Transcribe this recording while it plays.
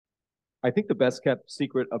I think the best kept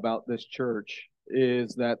secret about this church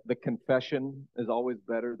is that the confession is always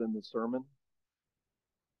better than the sermon.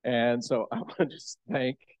 And so I want to just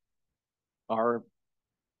thank our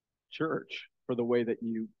church for the way that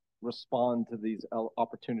you respond to these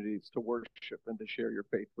opportunities to worship and to share your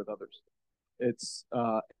faith with others.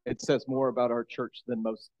 It says more about our church than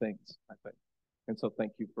most things, I think. And so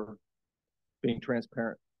thank you for being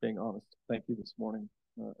transparent, being honest. Thank you this morning,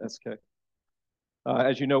 SK.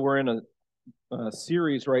 As you know, we're in a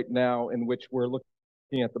series right now in which we're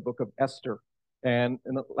looking at the book of Esther. And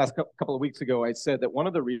in the last couple of weeks ago, I said that one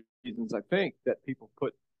of the reasons I think that people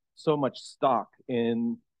put so much stock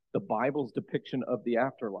in the Bible's depiction of the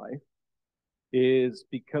afterlife is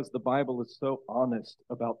because the Bible is so honest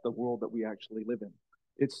about the world that we actually live in.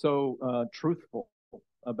 It's so truthful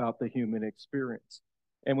about the human experience.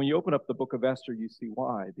 And when you open up the book of Esther, you see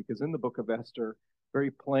why. Because in the book of Esther,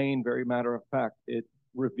 very plain, very matter of fact, it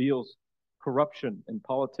reveals corruption in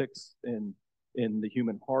politics, in the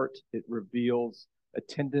human heart. It reveals a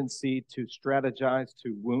tendency to strategize,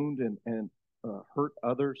 to wound and hurt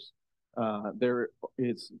others. There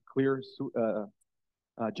is clear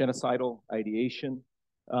genocidal ideation.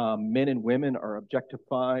 Men and women are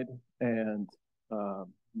objectified and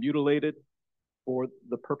mutilated for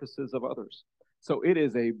the purposes of others. So it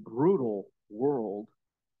is a brutal world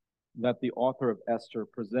that the author of Esther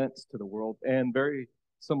presents to the world, and very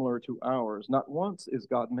similar to ours. Not once is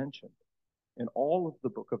God mentioned in all of the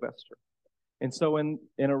book of Esther. And so in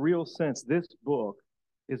a real sense, this book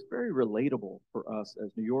is very relatable for us as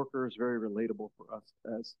New Yorkers, very relatable for us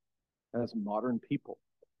as modern people.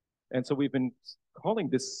 And so we've been calling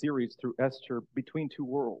this series through Esther Between Two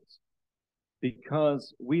Worlds,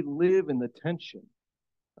 because we live in the tension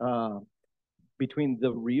between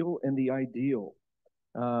the real and the ideal.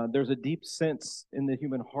 There's a deep sense in the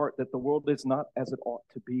human heart that the world is not as it ought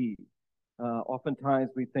to be.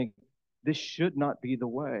 Oftentimes we think this should not be the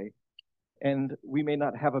way, and we may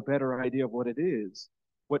not have a better idea of what is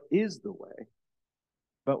the way.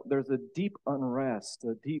 But there's a deep unrest,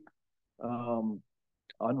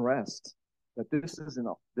 unrest that this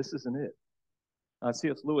isn't it.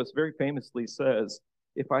 C.S. Lewis very famously says,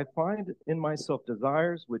 "If I find in myself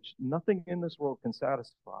desires which nothing in this world can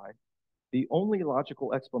satisfy, the only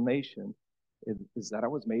logical explanation is that I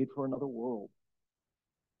was made for another world."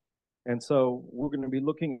 And so we're going to be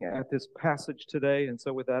looking at this passage today. And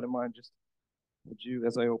so with that in mind, just would you,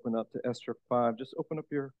 as I open up to Esther 5, just open up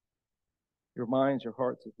your minds, your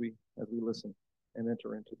hearts as we listen and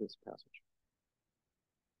enter into this passage.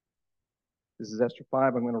 This is Esther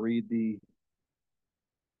 5. I'm going to read the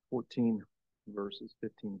 15 verses.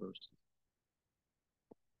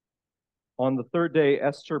 On the third day,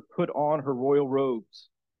 Esther put on her royal robes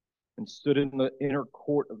and stood in the inner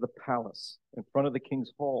court of the palace in front of the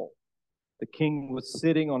king's hall. The king was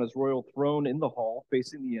sitting on his royal throne in the hall,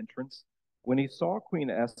 facing the entrance, when he saw Queen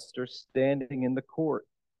Esther standing in the court.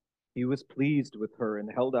 He was pleased with her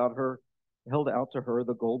and held out to her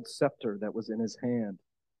the gold scepter that was in his hand.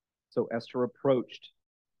 So Esther approached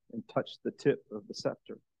and touched the tip of the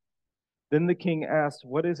scepter. Then the king asked,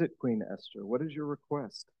 "What is it, Queen Esther? What is your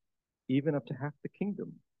request? Even up to half the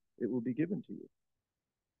kingdom, it will be given to you."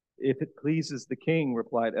 "If it pleases the king,"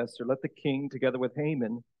 replied Esther, "let the king, together with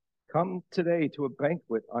Haman, come today to a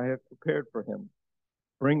banquet I have prepared for him."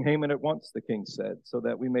 "Bring Haman at once," the king said, "so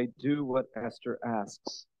that we may do what Esther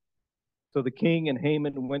asks." So the king and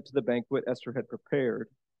Haman went to the banquet Esther had prepared.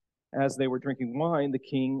 As they were drinking wine, the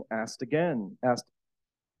king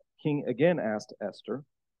again asked Esther,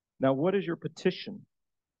 "Now what is your petition?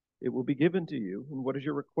 It will be given to you. And what is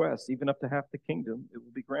your request? Even up to half the kingdom, it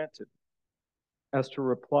will be granted." Esther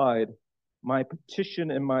replied, "My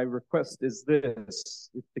petition and my request is this: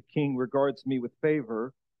 if the king regards me with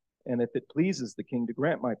favor, and if it pleases the king to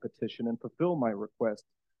grant my petition and fulfill my request,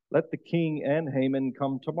 let the king and Haman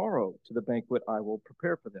come tomorrow to the banquet I will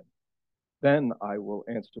prepare for them. Then I will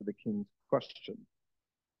answer the king's question."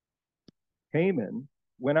 Haman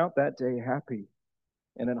went out that day happy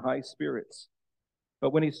and in high spirits.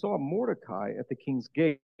 But when he saw Mordecai at the king's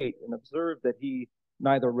gate and observed that he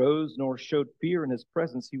neither rose nor showed fear in his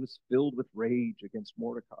presence, he was filled with rage against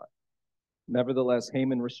Mordecai. Nevertheless,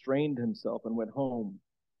 Haman restrained himself and went home,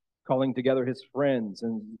 calling together his friends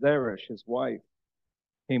and Zeresh, his wife.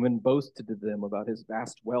 Haman boasted to them about his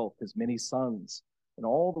vast wealth, his many sons, and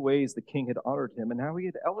all the ways the king had honored him, and how he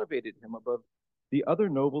had elevated him above the other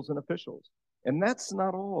nobles and officials. "And that's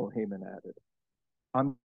not all," Haman added.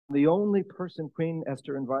 "I'm the only person Queen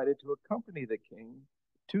Esther invited to accompany the king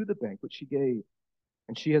to the banquet she gave,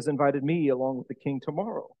 and she has invited me along with the king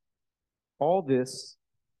tomorrow. All this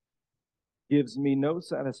gives me no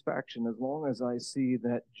satisfaction as long as I see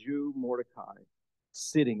that Jew Mordecai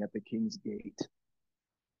sitting at the king's gate.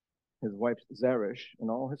 His wife Zeresh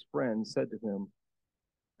and all his friends said to him,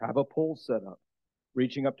 have a pole set up,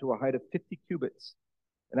 reaching up to a height of 50 cubits,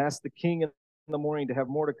 and ask the king in the morning to have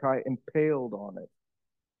Mordecai impaled on it.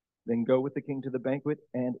 Then go with the king to the banquet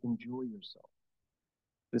and enjoy yourself.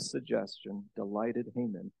 This suggestion delighted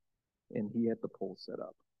Haman, and he had the pole set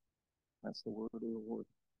up. That's the word of the Lord.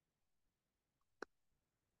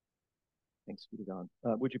 Thanks be to God.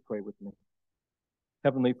 Would you pray with me?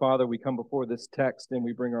 Heavenly Father, we come before this text and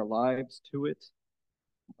we bring our lives to it.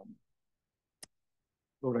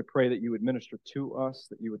 Lord, I pray that you would minister to us,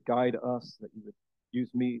 that you would guide us, that you would use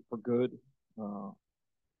me for good.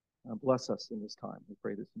 Bless us in this time. We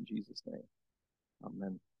pray this in Jesus' name.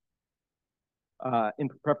 Amen. In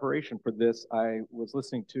preparation for this, I was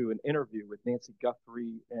listening to an interview with Nancy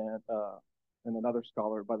Guthrie and another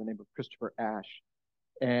scholar by the name of Christopher Ash.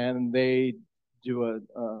 And they do a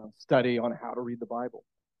study on how to read the Bible.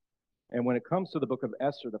 And when it comes to the book of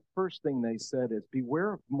Esther, the first thing they said is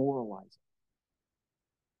beware of moralizing.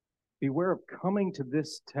 Beware of coming to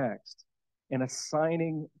this text and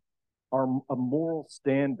assigning a moral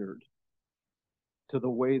standard to the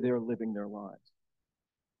way they're living their lives.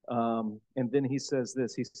 And then he says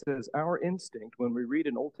this. He says, our instinct when we read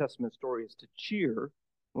an Old Testament story is to cheer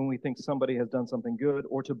when we think somebody has done something good,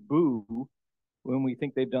 or to boo when we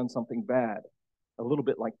think they've done something bad, a little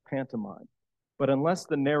bit like pantomime. But unless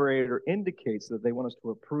the narrator indicates that they want us to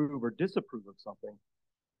approve or disapprove of something,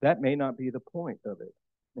 that may not be the point of it.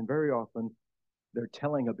 And very often, they're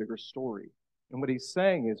telling a bigger story. And what he's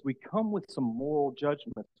saying is we come with some moral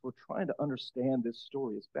judgments. We're trying to understand this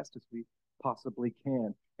story as best as we possibly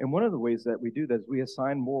can. And one of the ways that we do that is we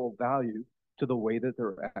assign moral value to the way that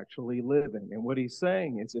they're actually living. And what he's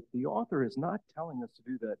saying is if the author is not telling us to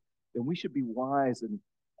do that, then we should be wise and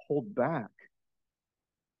hold back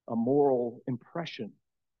a moral impression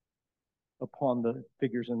upon the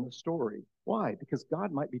figures in the story. Why? Because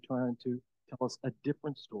God might be trying to tell us a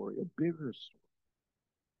different story, a bigger story.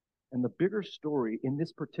 And the bigger story in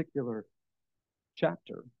this particular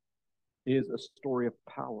chapter is a story of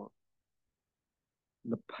power.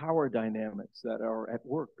 The power dynamics that are at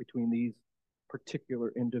work between these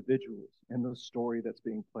particular individuals and the story that's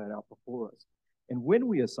being played out before us. And when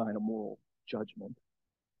we assign a moral judgment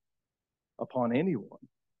upon anyone,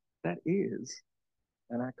 that is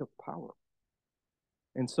an act of power.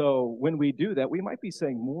 And so when we do that, we might be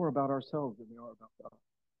saying more about ourselves than we are about God.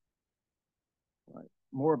 Right?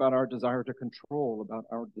 More about our desire to control, about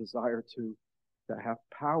our desire to have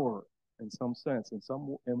power in some sense, in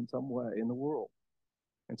some way in the world.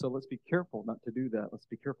 And so let's be careful not to do that. Let's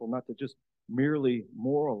be careful not to just merely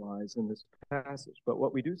moralize in this passage. But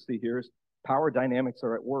what we do see here is power dynamics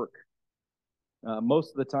are at work.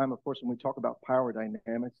 Most of the time, of course, when we talk about power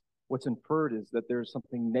dynamics, what's inferred is that there's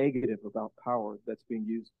something negative about power that's being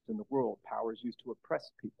used in the world. Power is used to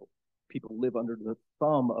oppress people. People live under the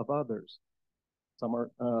thumb of others. Some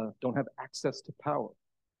don't have access to power.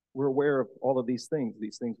 We're aware of all of these things.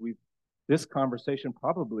 This conversation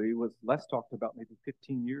probably was less talked about maybe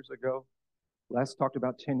 15 years ago, less talked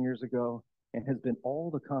about 10 years ago, and has been all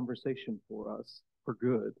the conversation for us for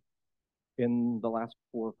good in the last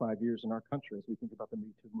 4 or 5 years in our country as we think about the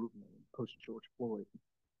Me Too movement and post-George Floyd.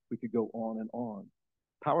 We could go on and on.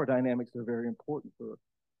 Power dynamics are very important for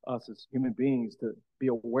us as human beings to be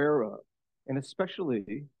aware of, and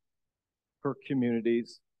especially for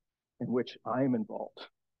communities in which I'm involved.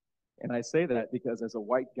 And I say that because as a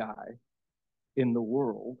white guy in the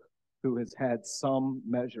world who has had some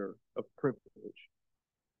measure of privilege,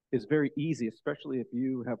 it's very easy, especially if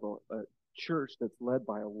you have a church that's led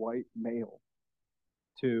by a white male,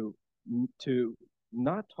 to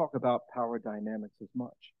not talk about power dynamics as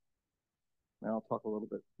much. And I'll talk a little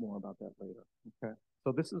bit more about that later. Okay.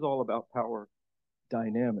 So this is all about power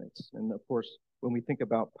dynamics. And of course, when we think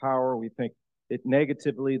about power, we think it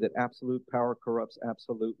negatively, that absolute power corrupts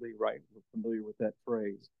absolutely, right? We're familiar with that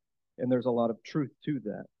phrase. And there's a lot of truth to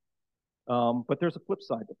that. But there's a flip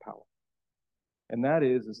side to power. And that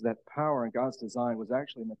is that power in God's design was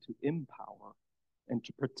actually meant to empower and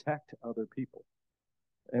to protect other people.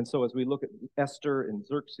 And so as we look at Esther and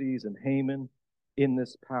Xerxes and Haman in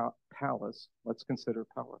this palace, let's consider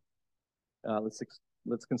power.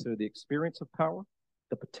 Let's consider the experience of power,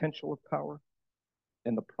 the potential of power,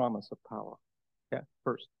 and the promise of power. Okay,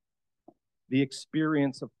 first, the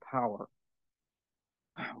experience of power.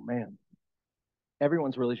 Oh, man.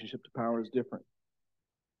 Everyone's relationship to power is different.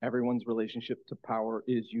 Everyone's relationship to power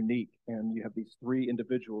is unique. And you have these three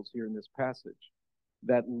individuals here in this passage.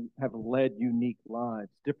 that have led unique lives,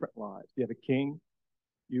 different lives. You have a king,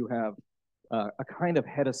 you have a kind of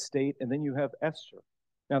head of state, and then you have Esther.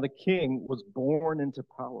 Now, the king was born into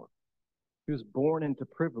power. He was born into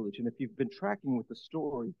privilege. And if you've been tracking with the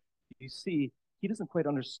story, you see he doesn't quite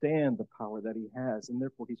understand the power that he has, and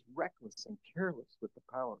therefore he's reckless and careless with the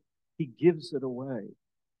power. He gives it away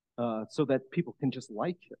so that people can just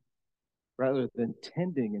like him, rather than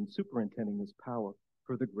tending and superintending his power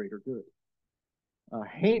for the greater good.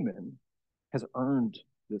 Haman has earned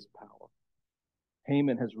this power.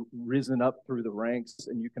 Haman has risen up through the ranks,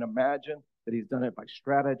 and you can imagine that he's done it by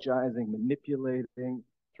strategizing, manipulating,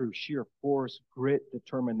 through sheer force, grit,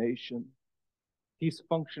 determination. He's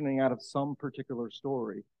functioning out of some particular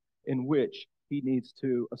story in which he needs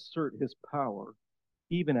to assert his power,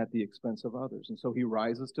 even at the expense of others. And so he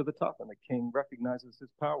rises to the top, and the king recognizes his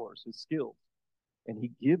powers, his skills, and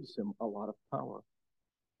he gives him a lot of power.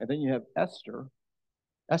 And then you have Esther.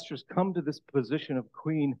 Esther's come to this position of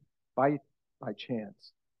queen by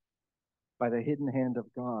chance, by the hidden hand of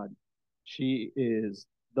God. She is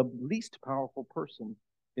the least powerful person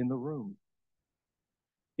in the room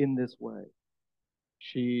in this way.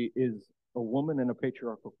 She is a woman in a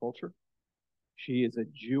patriarchal culture. She is a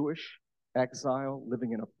Jewish exile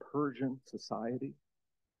living in a Persian society.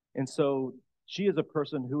 And so she is a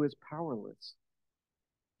person who is powerless.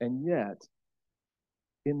 And yet,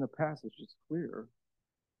 in the passage, it's clear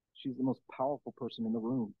she's the most powerful person in the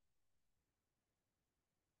room.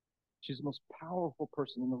 She's the most powerful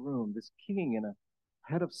person in the room. This king and a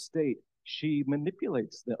head of state, she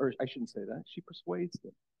manipulates them, or I shouldn't say that, she persuades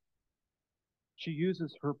them. She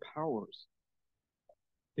uses her powers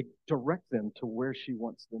to direct them to where she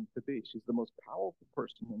wants them to be. She's the most powerful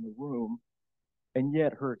person in the room, and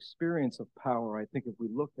yet her experience of power, I think if we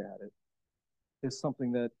look at it, is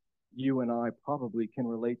something that you and I probably can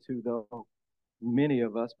relate to, though many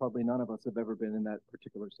of us, probably none of us, have ever been in that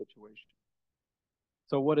particular situation.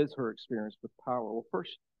 So what is her experience with power? Well,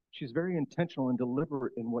 first, she's very intentional and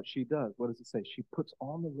deliberate in what she does. What does it say? She puts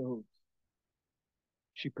on the robes.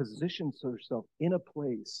 She positions herself in a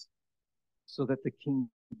place so that the king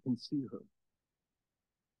can see her.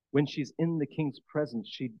 When she's in the king's presence,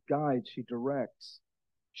 she guides, she directs,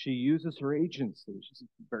 she uses her agency. She's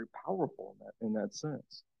very powerful in that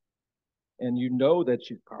sense. And you know that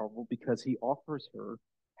she's powerful because he offers her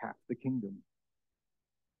half the kingdom.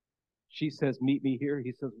 She says, meet me here.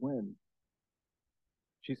 He says, when?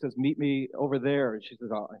 She says, meet me over there. And she says,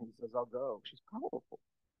 he says, I'll go. She's powerful.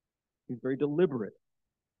 He's very deliberate.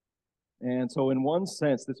 And so in one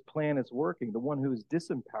sense, this plan is working. The one who is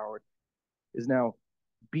disempowered is now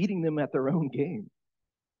beating them at their own game.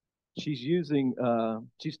 She's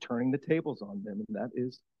turning the tables on them. And that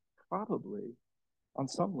is probably, on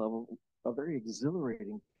some level, a very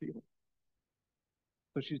exhilarating feeling.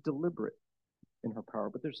 So she's deliberate in her power,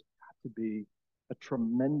 but there's got to be a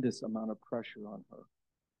tremendous amount of pressure on her.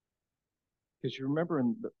 Because you remember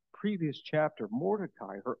in the previous chapter,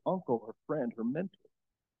 Mordecai, her uncle, her friend, her mentor,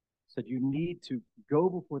 said you need to go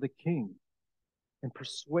before the king and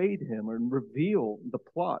persuade him and reveal the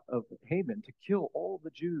plot of Haman to kill all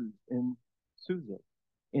the Jews in Susa.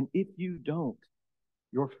 And if you don't,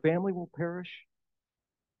 your family will perish.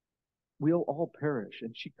 We'll all perish.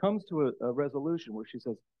 And she comes to a resolution where she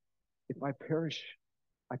says, if I perish,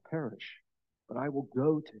 I perish, but I will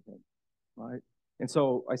go to him, right? And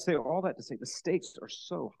so I say all that to say the stakes are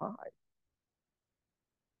so high.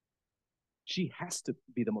 She has to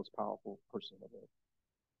be the most powerful person of all.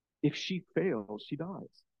 If she fails, she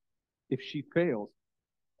dies. If she fails,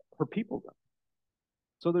 her people die.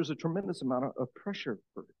 So there's a tremendous amount of pressure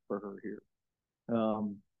for her here.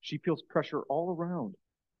 She feels pressure all around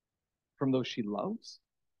from those she loves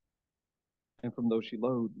and from those she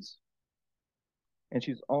loathes. And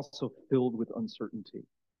she's also filled with uncertainty.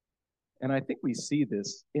 And I think we see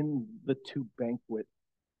this in the two banquet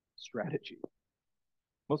strategy.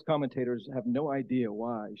 Most commentators have no idea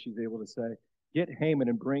why she's able to say, get Haman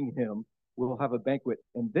and bring him. We'll have a banquet,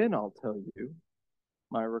 and then I'll tell you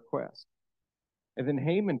my request. And then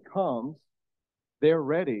Haman comes, they're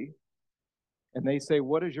ready, and they say,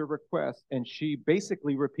 what is your request? And she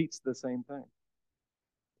basically repeats the same thing.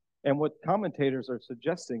 And what commentators are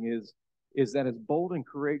suggesting is that as bold and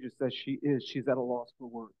courageous as she is, she's at a loss for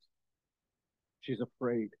words. She's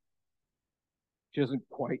afraid. She doesn't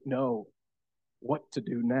quite know what to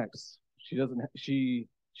do next. She's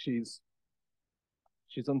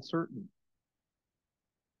uncertain.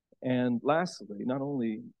 And lastly, not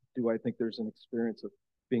only do I think there's an experience of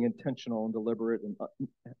being intentional and deliberate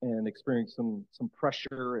and experiencing some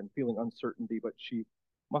pressure and feeling uncertainty, but she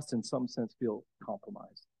must in some sense feel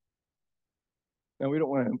compromised. Now, we don't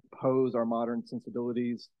want to impose our modern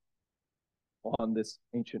sensibilities on this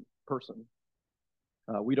ancient person.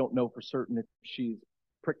 We don't know for certain if she's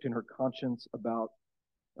pricked in her conscience about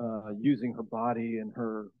using her body and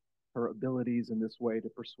her abilities in this way to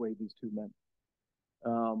persuade these two men.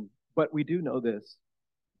 But we do know this,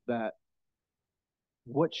 that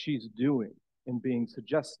what she's doing in being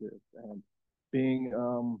suggestive and being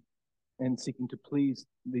and seeking to please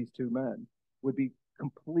these two men would be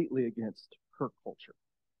completely against her culture.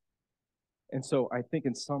 And so I think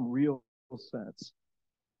in some real sense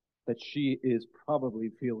that she is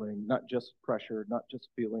probably feeling not just pressure, not just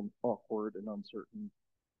feeling awkward and uncertain,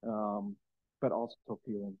 but also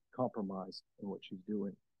feeling compromised in what she's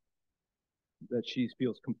doing. That she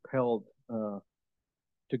feels compelled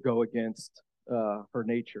to go against her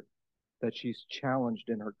nature, that she's challenged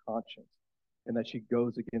in her conscience, and that she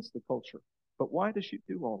goes against the culture. But why does she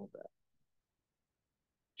do all of that?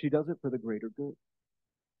 She does it for the greater good.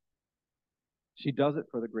 She does it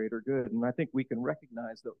for the greater good. And I think we can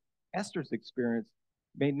recognize that Esther's experience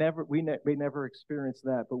may never experience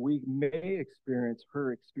that, but we may experience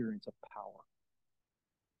her experience of power.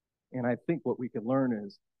 And I think what we can learn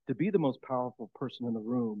is to be the most powerful person in the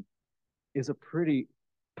room is a pretty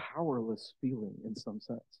powerless feeling in some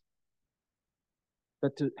sense.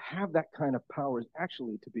 That to have that kind of power is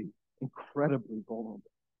actually to be incredibly vulnerable.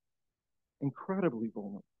 Incredibly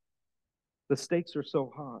vulnerable. The stakes are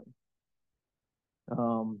so high.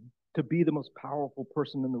 To be the most powerful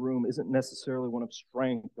person in the room isn't necessarily one of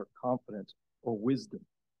strength or confidence or wisdom.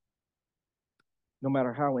 No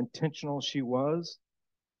matter how intentional she was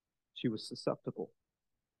susceptible.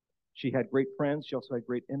 She had great friends. She also had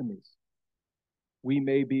great enemies. We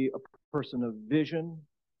may be a person of vision,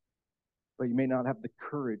 but you may not have the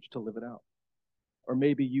courage to live it out. Or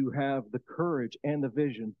maybe you have the courage and the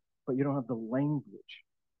vision, but you don't have the language.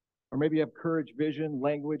 Or maybe you have courage, vision,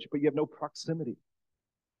 language, but you have no proximity.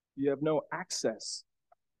 You have no access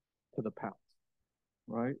to the palace,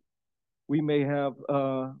 right? We may have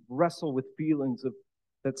wrestle with feelings of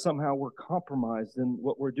that somehow we're compromised in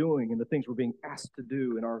what we're doing and the things we're being asked to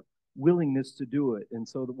do and our willingness to do it. And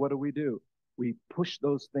so what do? We push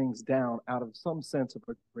those things down out of some sense of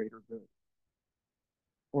a greater good.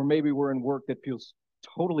 Or maybe we're in work that feels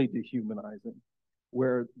totally dehumanizing,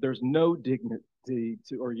 where there's no dignity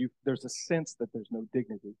there's a sense that there's no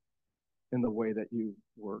dignity in the way that you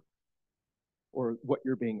work or what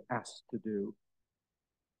you're being asked to do.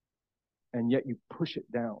 And yet you push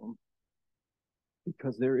it down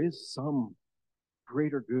because there is some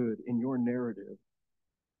greater good in your narrative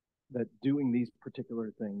that doing these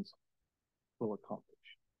particular things will accomplish.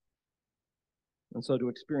 And so to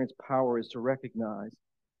experience power is to recognize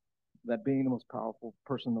that being the most powerful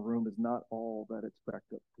person in the room is not all that it's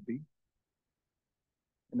cracked up to be.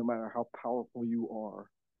 And no matter how powerful you are,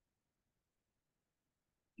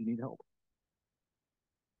 you need help.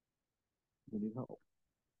 You need help.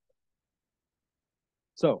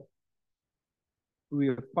 So,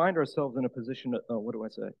 we find ourselves in a position,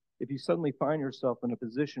 if you suddenly find yourself in a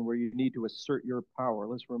position where you need to assert your power,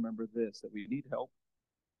 let's remember this, that we need help,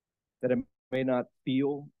 that it may not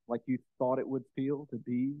feel like you thought it would feel to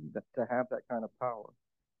have that kind of power.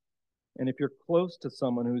 And if you're close to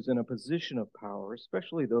someone who's in a position of power,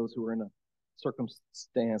 especially those who are in a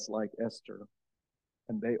circumstance like Esther,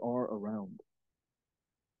 and they are around,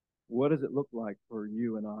 what does it look like for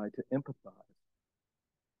you and I to empathize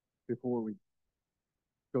before we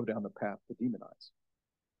go down the path to demonize?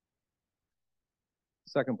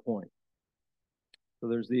 Second point. So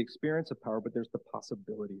there's the experience of power, but there's the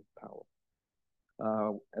possibility of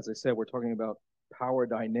power. As I said, we're talking about power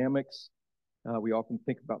dynamics. We often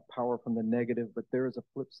think about power from the negative, but there is a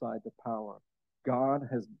flip side to power. God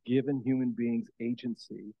has given human beings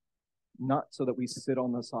agency, not so that we sit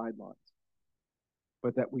on the sidelines,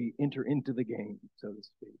 but that we enter into the game, so to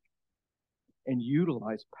speak, and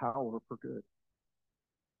utilize power for good,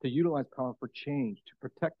 to utilize power for change, to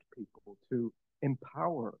protect people, to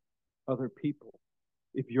empower other people.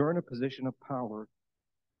 If you're in a position of power,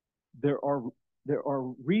 there are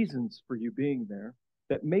reasons for you being there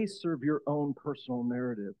that may serve your own personal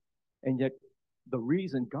narrative, and yet the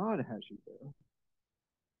reason God has you there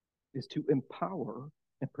is to empower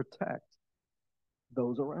and protect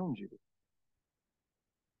those around you.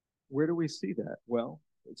 Where do we see that? Well,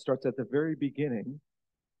 it starts at the very beginning.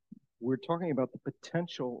 We're talking about the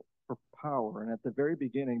potential for power, and at the very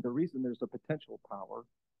beginning, the reason there's a potential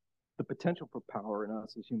for power in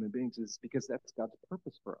us as human beings is because that's God's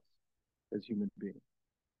purpose for us as human beings.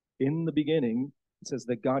 In the beginning, it says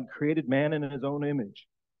that God created man in his own image.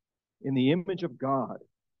 In the image of God,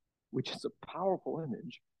 which is a powerful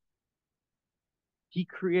image, He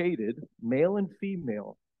created male and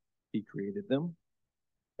female. He created them,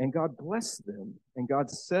 and God blessed them. And God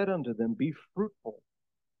said unto them, be fruitful,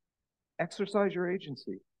 exercise your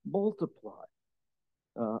agency, multiply,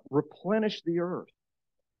 replenish the earth.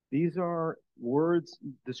 These are words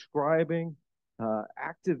describing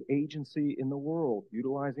active agency in the world,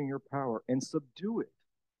 utilizing your power, and subdue it.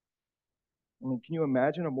 I mean, can you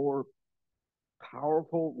imagine a more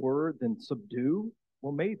powerful word than subdue?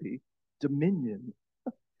 Well, maybe. Dominion.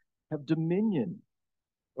 Have dominion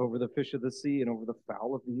over the fish of the sea and over the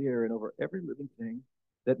fowl of the air and over every living thing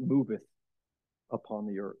that moveth upon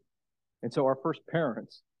the earth. And so our first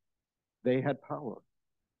parents, they had power.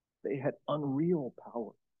 They had unreal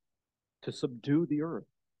power to subdue the earth,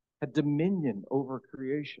 had dominion over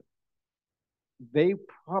creation. They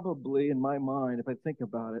probably, in my mind, if I think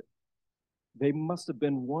about it, they must have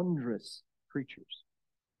been wondrous creatures.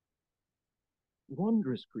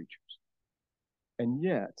 Wondrous creatures. And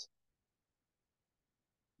yet,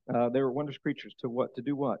 they were wondrous creatures to what? To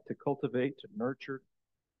do what? To cultivate, to nurture,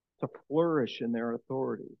 to flourish in their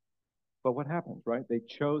authority. But what happens, right? They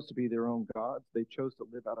chose to be their own gods. They chose to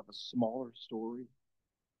live out of a smaller story.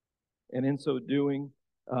 And in so doing,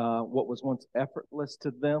 what was once effortless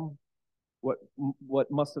to them,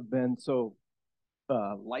 what must have been so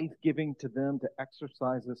life-giving to them to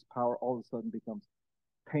exercise this power, all of a sudden becomes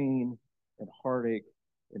pain and heartache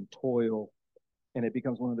and toil. And it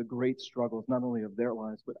becomes one of the great struggles, not only of their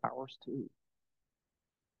lives, but ours too.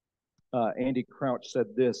 Andy Crouch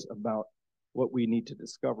said this about what we need to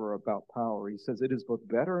discover about power. He says, it is both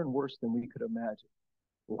better and worse than we could imagine.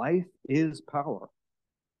 Life is power.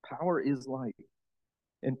 Power is life.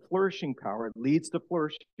 And flourishing power leads to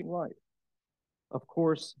flourishing life. Of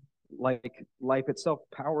course, like life itself,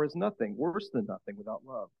 power is nothing, worse than nothing without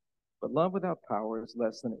love. But love without power is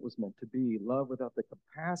less than it was meant to be. Love without the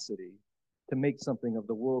capacity to make something of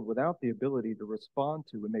the world, without the ability to respond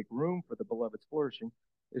to and make room for the beloved's flourishing,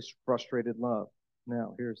 is frustrated love.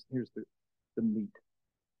 Now, here's the meat.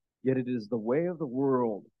 Yet it is the way of the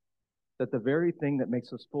world that the very thing that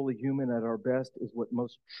makes us fully human at our best is what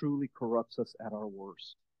most truly corrupts us at our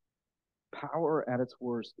worst. Power at its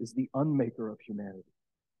worst is the unmaker of humanity,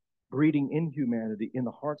 breeding inhumanity in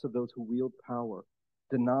the hearts of those who wield power,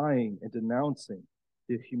 denying and denouncing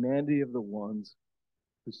the humanity of the ones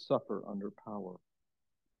who suffer under power.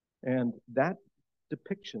 And that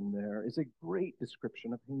depiction there is a great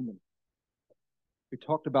description of Haman. We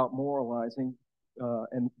talked about moralizing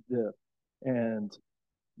and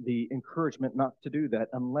the encouragement not to do that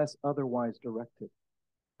unless otherwise directed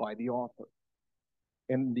by the author.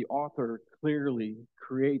 And the author clearly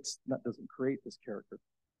doesn't create this character,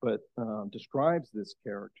 but describes this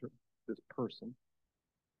character, this person,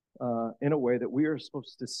 in a way that we are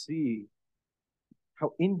supposed to see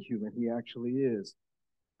how inhuman he actually is,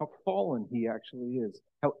 how fallen he actually is,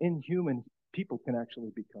 how inhuman people can actually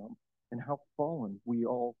become, and how fallen we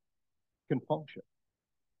all can function.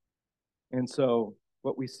 And so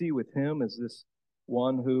what we see with him is this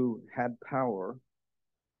one who had power.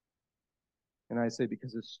 And I say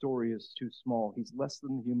because his story is too small. He's less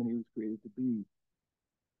than the human he was created to be.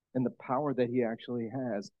 And the power that he actually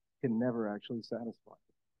has can never actually satisfy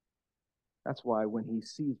him. That's why when he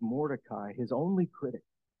sees Mordecai, his only critic,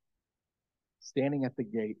 standing at the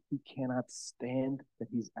gate, he cannot stand that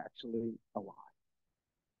he's actually alive.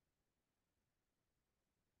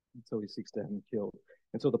 And so he seeks to have him killed.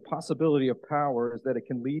 And so the possibility of power is that it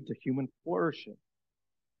can lead to human flourishing.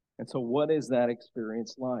 And so what is that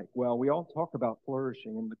experience like? Well, we all talk about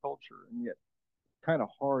flourishing in the culture, and yet kind of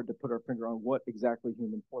hard to put our finger on what exactly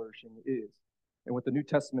human flourishing is. And what the New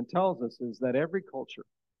Testament tells us is that every culture,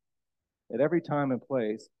 at every time and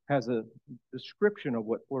place, has a description of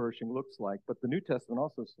what flourishing looks like. But the New Testament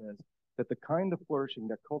also says that the kind of flourishing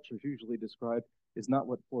that cultures usually describe is not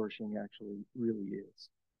what flourishing actually really is.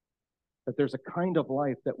 That there's a kind of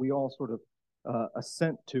life that we all sort of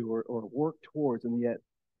assent to or work towards, and yet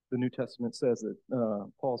the New Testament says that,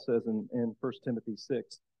 Paul says in 1 Timothy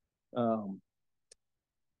 6,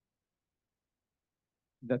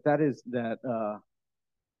 that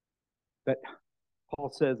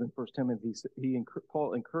Paul says in 1 Timothy,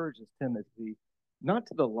 Paul encourages Timothy not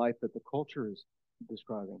to the life that the culture is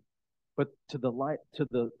describing, but to the life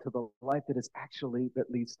life that is actually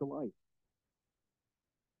that leads to life.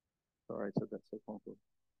 Sorry, I said that so funky.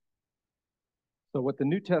 So what the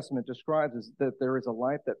New Testament describes is that there is a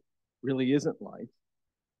life that really isn't life,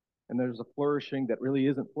 and there's a flourishing that really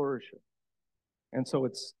isn't flourishing. And so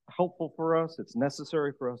it's helpful for us, it's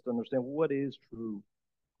necessary for us to understand what is true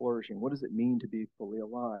flourishing. What does it mean to be fully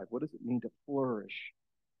alive? What does it mean to flourish?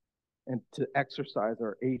 and to exercise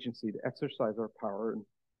our agency, to exercise our power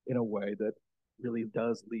in a way that really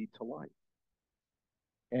does lead to life.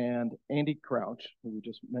 And Andy Crouch, who we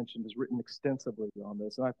just mentioned, has written extensively on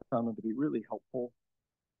this, and I found him to be really helpful.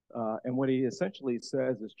 And what he essentially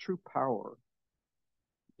says is true power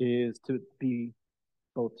is to be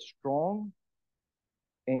both strong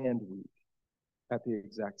and weak at the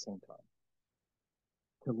exact same time.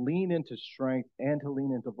 To lean into strength and to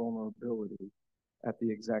lean into vulnerability at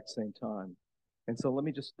the exact same time. And so let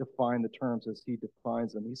me just define the terms as he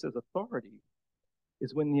defines them. He says authority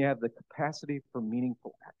is when you have the capacity for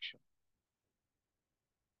meaningful action.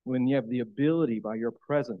 When you have the ability by your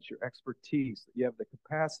presence, your expertise, you have the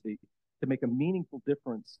capacity to make a meaningful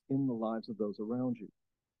difference in the lives of those around you,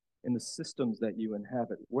 in the systems that you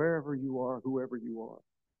inhabit, wherever you are, whoever you are.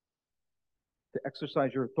 To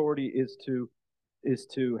exercise your authority is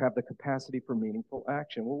to have the capacity for meaningful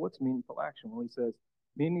action. Well, what's meaningful action? Well, he says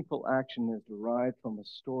meaningful action is derived from a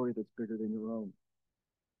story that's bigger than your own.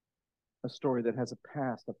 A story that has a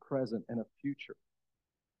past, a present, and a future.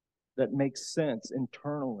 That makes sense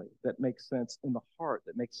internally, that makes sense in the heart,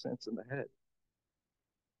 that makes sense in the head.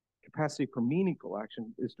 Capacity for meaningful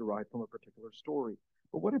action is derived from a particular story.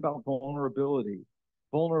 But what about vulnerability?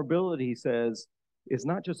 Vulnerability, he says, is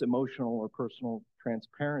not just emotional or personal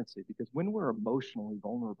transparency, because when we're emotionally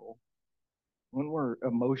vulnerable, when we're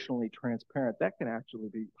emotionally transparent, that can actually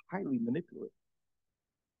be highly manipulative,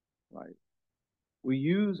 right? We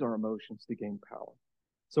use our emotions to gain power.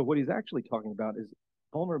 So what he's actually talking about is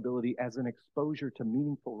vulnerability as an exposure to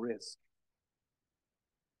meaningful risk.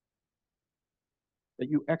 That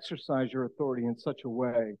you exercise your authority in such a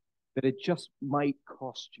way that it just might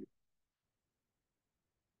cost you.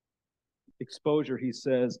 Exposure, he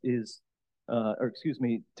says, is,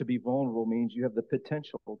 to be vulnerable means you have the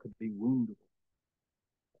potential to be woundable.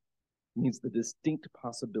 It means the distinct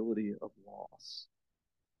possibility of loss.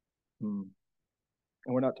 And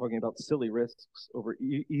we're not talking about silly risks over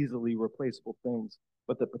easily replaceable things,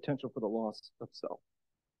 but the potential for the loss of self.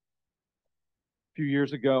 A few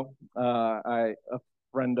years ago, a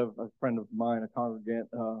friend of mine, a congregant,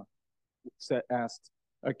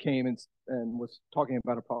 came and was talking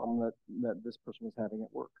about a problem that this person was having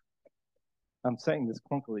at work. I'm saying this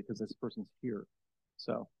clunkily because this person's here.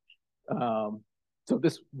 So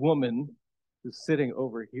this woman who's sitting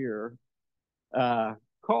over here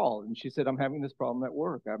called and she said, I'm having this problem at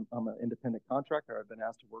work. I'm an independent contractor. I've been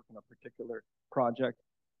asked to work on a particular project.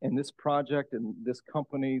 And this project and this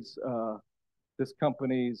company's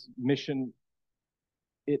mission,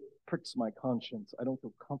 it pricks my conscience. I don't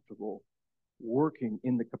feel comfortable working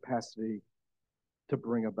in the capacity to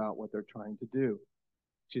bring about what they're trying to do.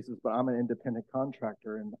 She says, but I'm an independent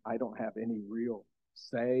contractor and I don't have any real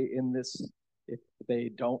say in this. If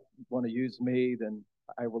they don't want to use me, then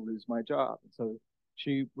I will lose my job. And so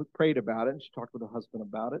she prayed about it and she talked with her husband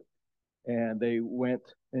about it. And they went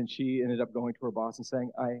and she ended up going to her boss and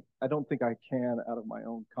saying, I don't think I can, out of my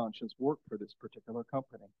own conscience, work for this particular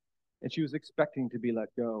company. And she was expecting to be let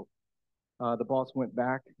go. The boss went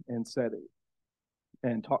back and said,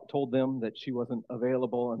 and told them that she wasn't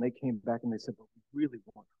available, and they came back and they said, but we really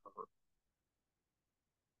want her.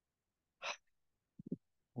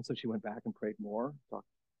 And so she went back and prayed more,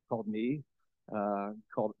 called me,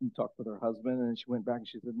 talked with her husband, and she went back and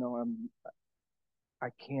she said, no, I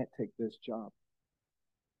can't take this job.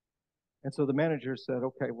 And so the manager said,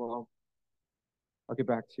 okay, well, I'll get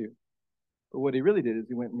back to you. But what he really did is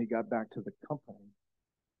he went and he got back to the company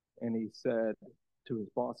and he said to his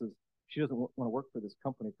bosses, she doesn't want to work for this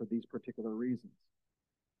company for these particular reasons.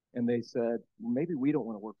 And they said, well, maybe we don't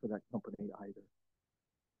want to work for that company either.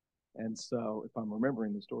 And so, if I'm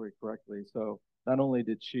remembering the story correctly, so not only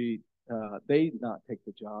did they not take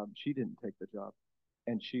the job, she didn't take the job,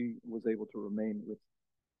 and she was able to remain with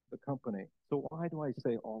the company. So why do I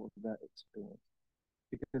say all of that experience?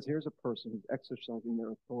 Because here's a person who's exercising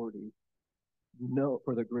their authority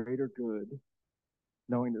for the greater good,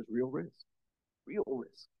 knowing there's real risk.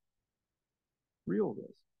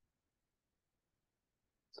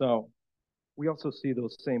 So we also see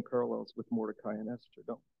those same parallels with Mordecai and Esther,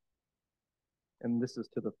 don't we? And this is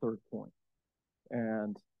to the third point.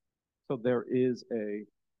 And so there is the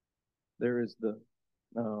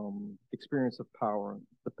experience of power,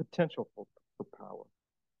 the potential for power,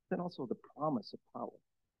 then also the promise of power.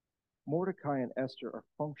 Mordecai and Esther are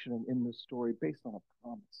functioning in this story based on a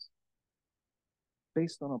promise.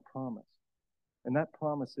 And that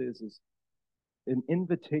promise is an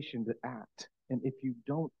invitation to act. And if you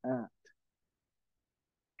don't act,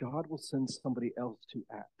 God will send somebody else to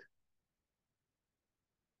act.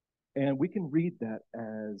 And we can read that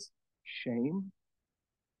as shame.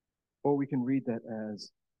 Or we can read that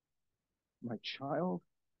as, my child,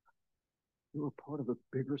 you are part of a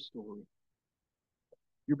bigger story.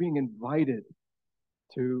 You're being invited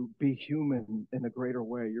to be human in a greater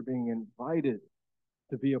way. You're being invited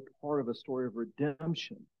to be a part of a story of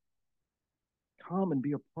redemption. Come and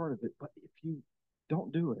be a part of it. But if you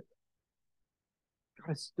don't do it,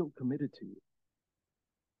 God is still committed to you.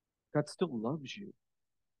 God still loves you.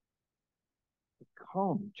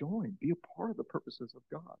 Come, join, be a part of the purposes of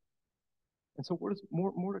God. And so what does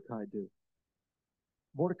Mordecai do?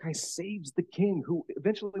 Mordecai saves the king who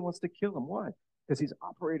eventually wants to kill him. Why? Because he's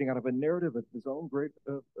operating out of a narrative of his own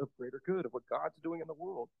of greater good, of what God's doing in the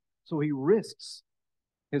world. So he risks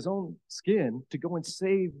his own skin to go and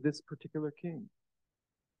save this particular king.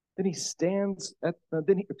 Then he stands at,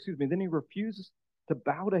 then he refuses to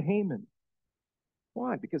bow to Haman.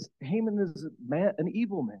 Why? Because Haman is an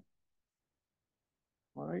evil man.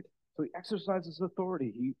 All right? So he exercises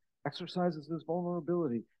authority. He exercises his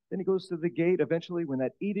vulnerability. Then he goes to the gate eventually when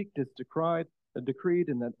that edict is decreed,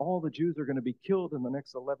 and that all the Jews are going to be killed in the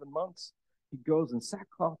next 11 months. He goes in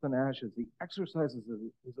sackcloth and ashes. He exercises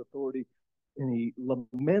his authority, and he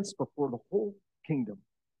laments before the whole kingdom.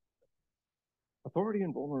 Authority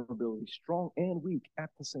and vulnerability, strong and weak at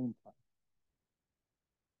the same time.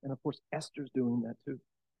 And of course, Esther's doing that too.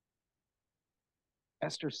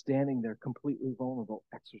 Esther standing there completely vulnerable,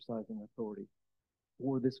 exercising authority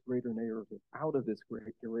for this greater narrative, out of this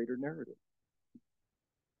greater narrative.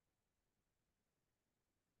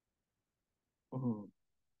 Mm.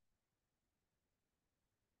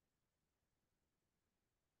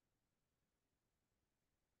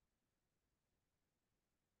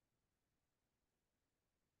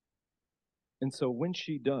 And so when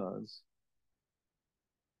she does,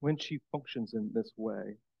 when she functions in this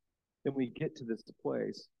way, then we get to this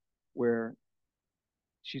place where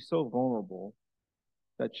she's so vulnerable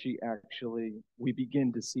that we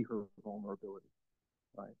begin to see her vulnerability,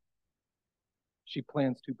 right? She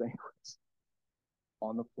plans 2 banquets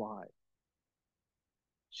on the fly.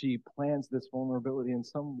 She plans this vulnerability in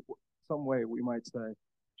some way, we might say,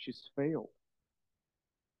 she's failed.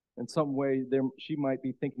 In some way, she might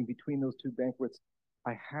be thinking between those 2 banquets,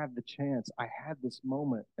 I had the chance, I had this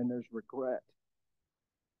moment, and there's regret.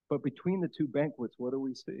 But between the 2 banquets, what do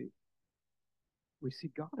we see? We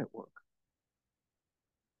see God at work.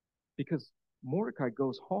 Because Mordecai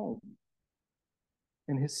goes home,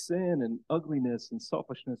 and his sin and ugliness and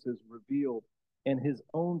selfishness is revealed, and his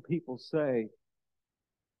own people say,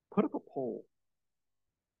 put up a pole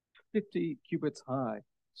 50 cubits high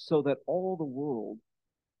so that all the world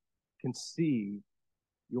can see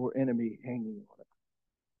your enemy hanging on it.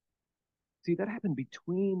 See, that happened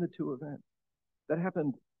between the 2 events. That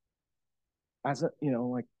happened as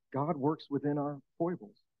like God works within our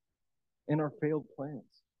foibles, in our failed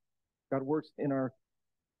plans. God works in our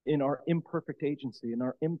imperfect agency, in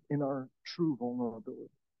our true vulnerability.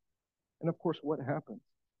 And of course, what happens?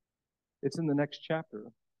 It's in the next chapter.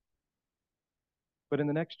 But in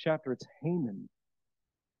the next chapter, it's Haman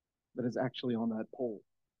that is actually on that pole.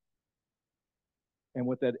 And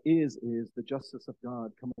what that is the justice of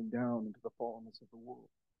God coming down into the fallenness of the world.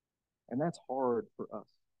 And that's hard for us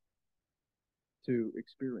to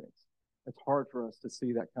experience. It's hard for us to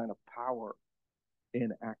see that kind of power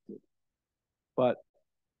enacted. But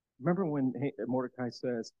remember when Mordecai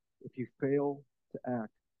says, if you fail to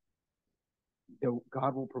act,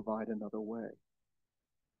 God will provide another way.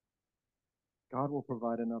 God will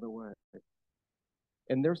provide another way.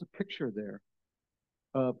 And there's a picture there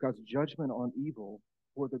of God's judgment on evil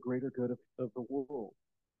for the greater good of the world.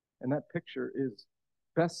 And that picture is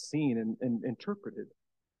best seen and interpreted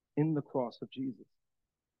in the cross of Jesus.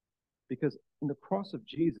 Because in the cross of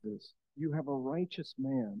Jesus, you have a righteous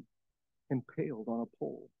man impaled on a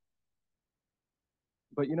pole.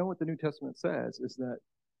 But you know what the New Testament says is that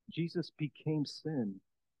Jesus became sin.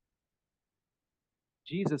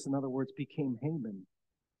 Jesus, in other words, became Haman.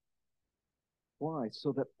 Why?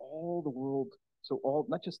 So that all the world,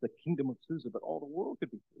 not just the kingdom of Susa, but all the world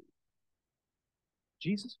could be free.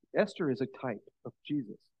 Esther is a type of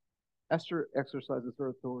Jesus. Esther exercises her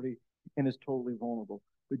authority and is totally vulnerable.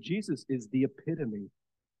 But Jesus is the epitome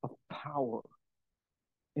of power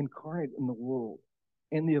incarnate in the world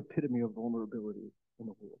and the epitome of vulnerability in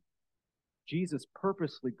the world. Jesus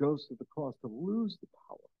purposely goes to the cross to lose the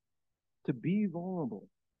power, to be vulnerable,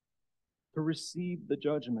 to receive the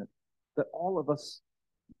judgment that all of us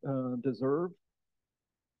deserve,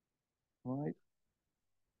 right?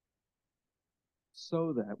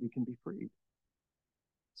 So that we can be freed,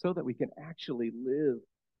 so that we can actually live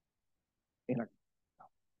in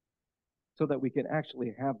so that we can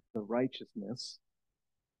actually have the righteousness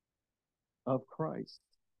of Christ.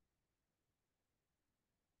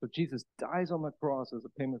 So Jesus dies on the cross as a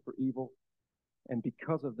payment for evil, and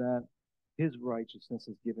because of that, his righteousness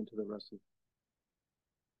is given to the rest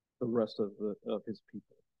of his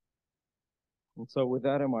people. And so with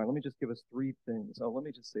that in mind, let me just give us three things. Let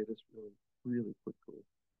me just say this really, really quickly.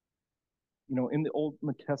 In the Old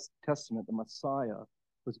Testament, the Messiah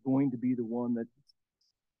was going to be the one that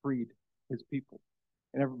freed his people.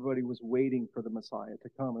 And everybody was waiting for the Messiah to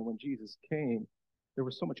come. And when Jesus came, there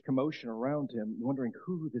was so much commotion around him, wondering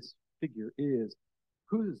who this figure is.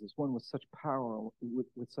 Who is this one with such power,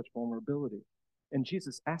 with such vulnerability? And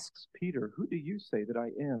Jesus asks Peter, who do you say that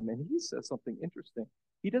I am? And he says something interesting.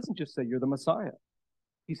 He doesn't just say, you're the Messiah.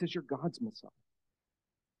 He says, you're God's Messiah.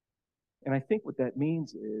 And I think what that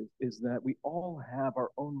means is that we all have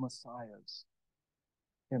our own messiahs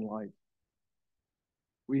in life.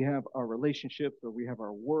 We have our relationships, or we have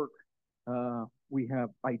our work. We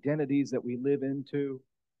have identities that we live into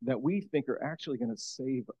that we think are actually going to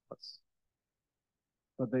save us,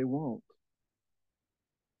 but they won't.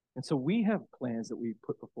 And so we have plans that we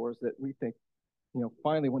put before us that we think,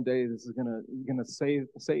 finally one day this is gonna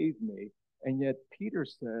save me. And yet Peter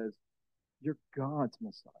says, you're God's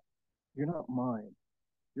Messiah. You're not mine.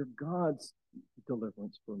 You're God's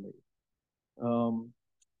deliverance for me.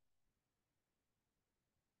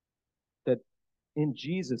 That in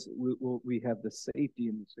Jesus we have the safety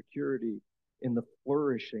and the security and the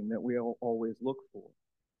flourishing that we always look for.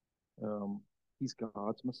 He's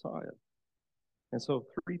God's Messiah. And so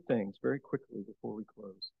three things very quickly before we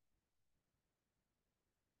close.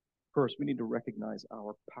 First, we need to recognize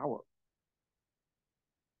our power.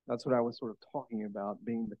 That's what I was sort of talking about,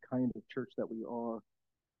 being the kind of church that we are,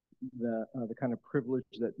 the kind of privilege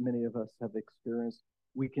that many of us have experienced.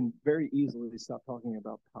 We can very easily stop talking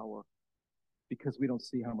about power because we don't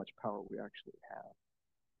see how much power we actually have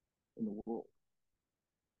in the world.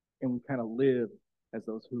 And we kind of live as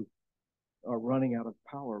those who are running out of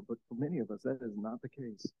power, but for many of us, that is not the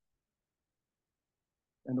case.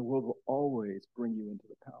 And the world will always bring you into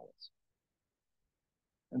the palace.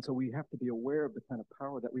 And so we have to be aware of the kind of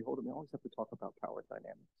power that we hold, and we always have to talk about power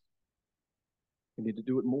dynamics. We need to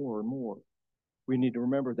do it more and more. We need to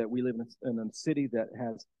remember that we live in a city that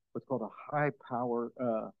has what's called a high power,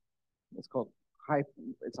 it's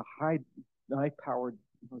a high powered,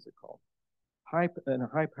 what is it called? In a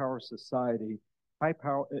high power society,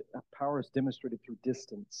 power is demonstrated through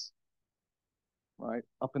distance, right?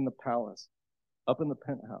 Up in the palace, up in the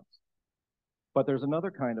penthouse. But there's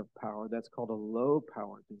another kind of power that's called a low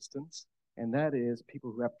power distance, and that is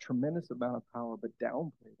people who have tremendous amount of power but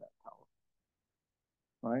downplay that power.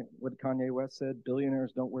 Right? What Kanye West said,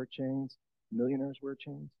 billionaires don't wear chains, millionaires wear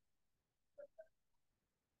chains.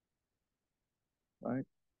 Right?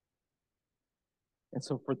 And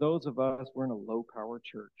so for those of us, we're in a low power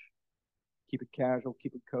church. Keep it casual,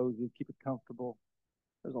 keep it cozy, keep it comfortable.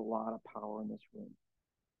 There's a lot of power in this room.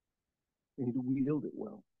 We need to wield it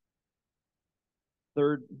well.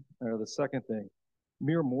 The second thing,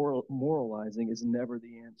 mere moralizing is never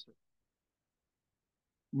the answer.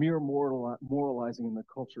 Mere moralizing in the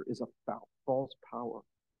culture is a false power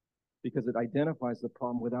because it identifies the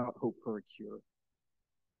problem without hope for a cure.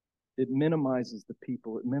 It minimizes the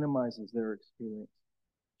people. It minimizes their experience.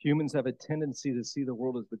 Humans have a tendency to see the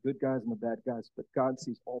world as the good guys and the bad guys, but God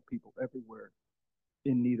sees all people everywhere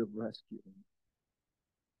in need of rescue.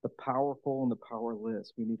 The powerful and the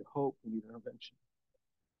powerless. We need hope. We need intervention.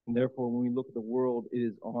 And therefore, when we look at the world,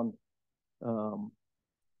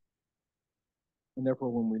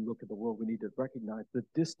 we need to recognize the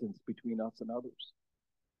distance between us and others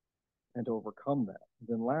and to overcome that. And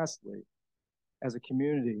then lastly, as a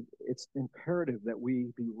community, it's imperative that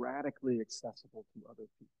we be radically accessible to other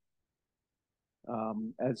people.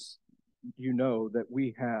 As you know, that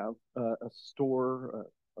we have a store,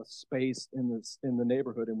 a space in the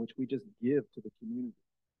neighborhood in which we just give to the community.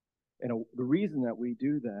 And the reason that we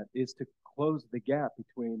do that is to close the gap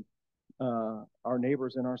between our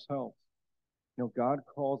neighbors and ourselves. God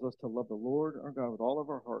calls us to love the Lord our God with all of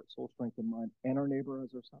our heart, soul, strength, and mind, and our neighbor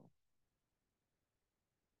as ourselves.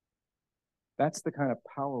 That's the kind of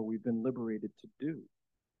power we've been liberated to do,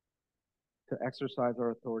 to exercise our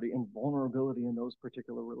authority and vulnerability in those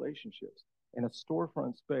particular relationships. In a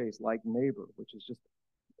storefront space like Neighbor, which is just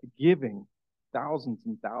giving thousands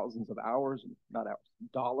and thousands of hours, not hours,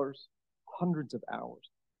 dollars, hundreds of hours,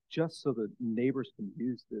 just so that neighbors can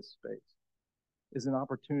use this space, is an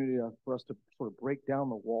opportunity for us to sort of break down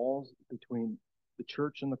the walls between the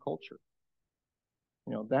church and the culture.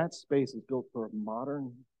 That space is built for a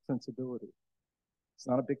modern sensibility. It's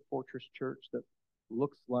not a big fortress church that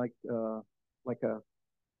looks like a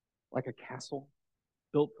like a castle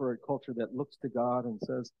built for a culture that looks to God and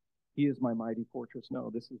says, He is my mighty fortress. No,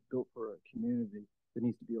 this is built for a community that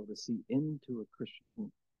needs to be able to see into a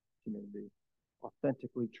Christian community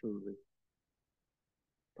authentically, truly,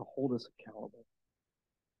 to hold us accountable,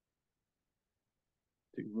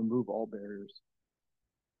 to remove all barriers.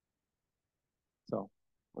 So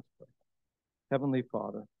let's pray. Heavenly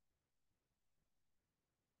Father,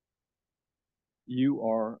 you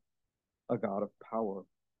are a God of power.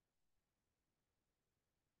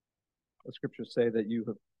 The scriptures say that you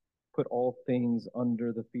have put all things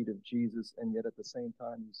under the feet of Jesus, and yet at the same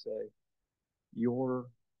time you say your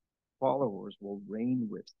followers will reign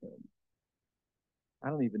with him. I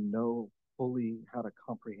don't even know fully how to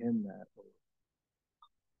comprehend that, Lord.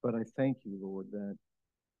 But I thank you, Lord, that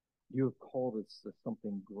you have called us to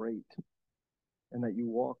something great and that you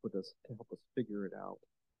walk with us to help us figure it out.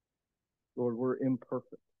 Lord, we're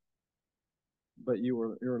imperfect, but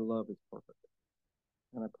your love is perfect.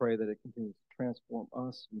 And I pray that it continues to transform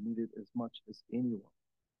us. We need it as much as anyone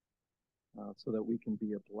so that we can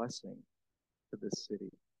be a blessing to this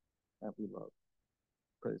city that we love.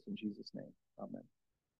 I pray this in Jesus' name. Amen.